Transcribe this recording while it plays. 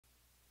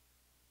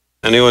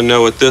Anyone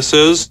know what this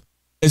is?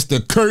 It's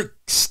the Kirk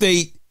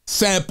State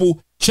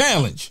Sample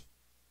Challenge.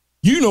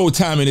 You know what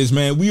time it is,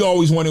 man. We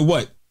always wanted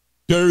what?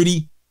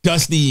 Dirty,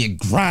 dusty, and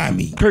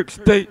grimy. Kirk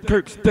State,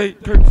 Kirk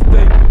State, Kirk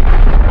State.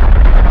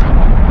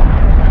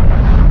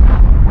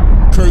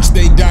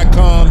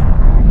 kirk.state.bookings.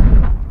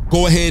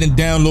 Go ahead and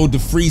download the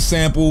free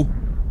sample.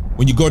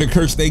 When you go to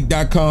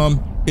kirk.state.bookings,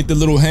 hit the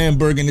little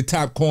hamburger in the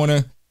top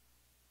corner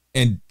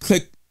and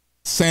click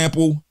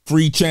sample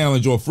free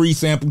challenge or free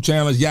sample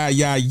challenge.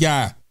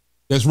 Yeah.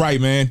 That's right,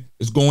 man.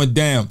 It's going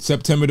down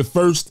September the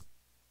 1st.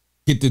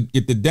 Get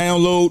the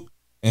download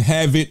and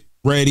have it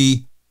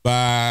ready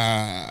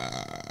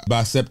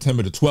by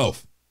September the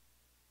 12th.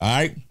 All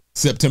right,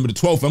 September the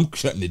 12th. I'm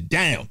shutting it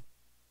down,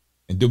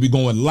 and then we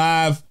going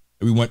live.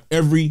 And we want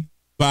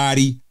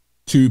everybody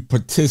to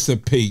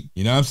participate.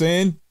 You know what I'm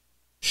saying?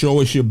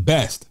 Show us your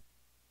best.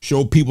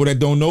 Show people that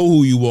don't know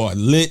who you are.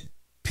 Let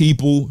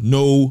people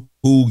know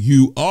who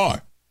you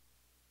are.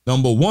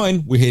 Number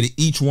one, we're here to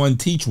each one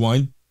teach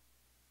one.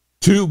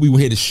 2, we were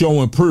here to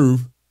show and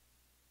prove.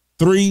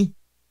 3,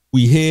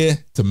 we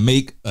here to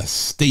make a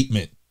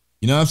statement.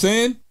 You know what I'm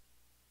saying?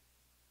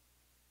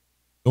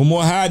 No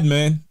more hiding,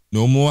 man.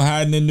 No more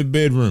hiding in the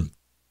bedroom.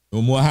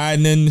 No more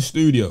hiding in the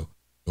studio.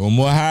 No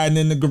more hiding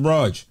in the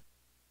garage.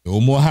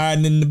 No more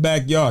hiding in the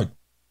backyard.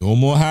 No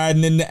more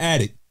hiding in the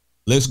attic.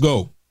 Let's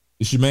go.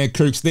 It's your man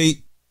Kirk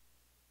State.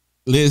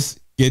 Let's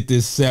get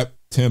this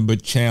September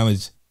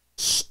challenge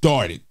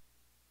started.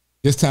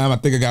 This time I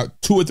think I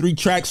got 2 or 3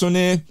 tracks on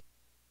there.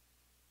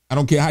 I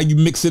don't care how you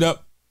mix it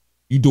up.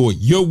 You do it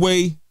your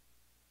way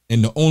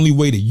and the only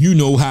way that you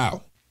know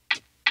how.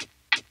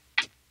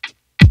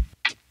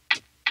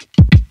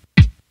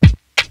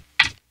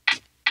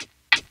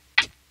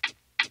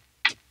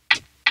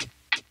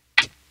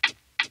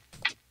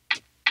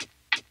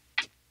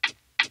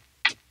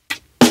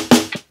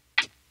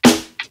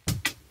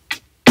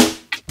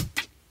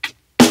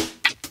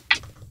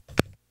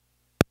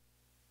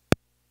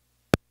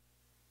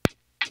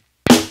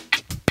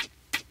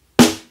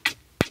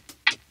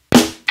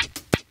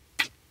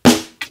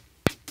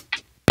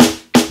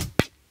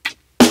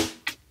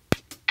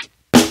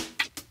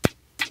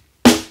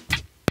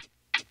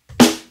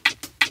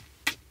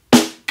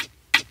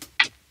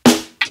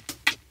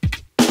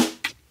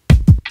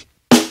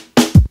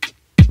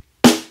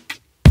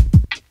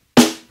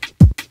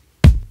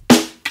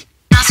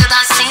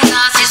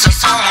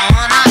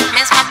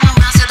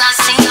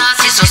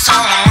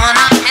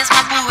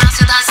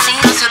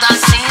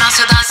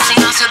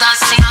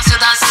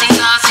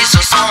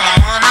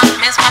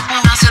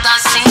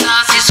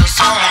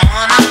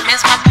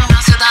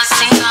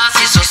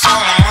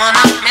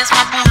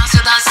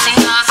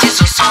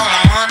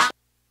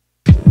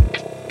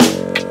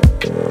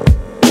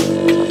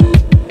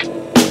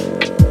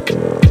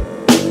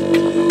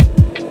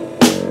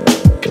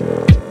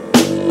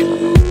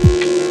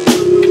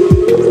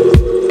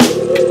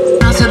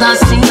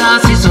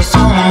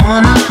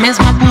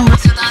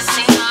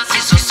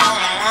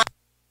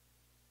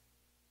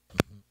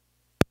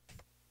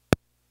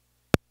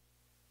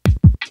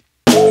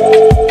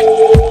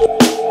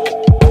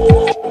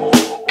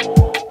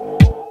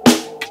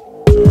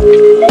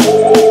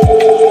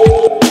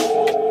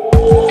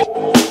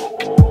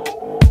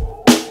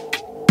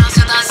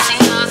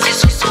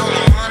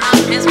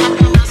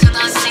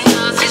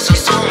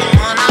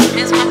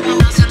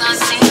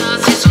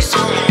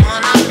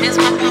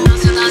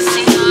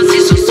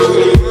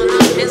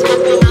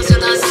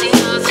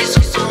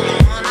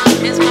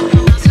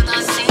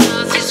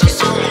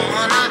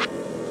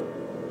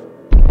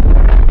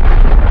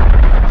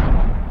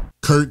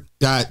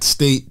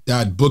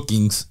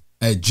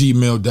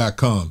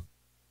 kirk.state.bookings@gmail.com.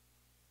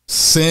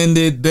 Send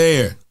it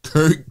there.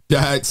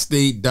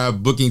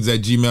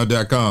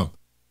 kirk.state.bookings@gmail.com.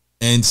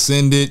 And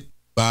send it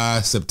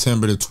by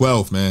September the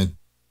 12th, man.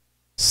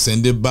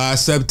 Send it by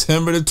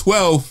September the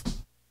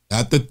 12th.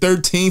 Not the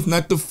 13th,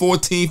 not the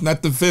 14th,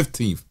 not the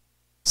 15th.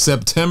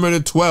 September the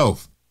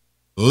 12th.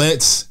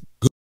 Let's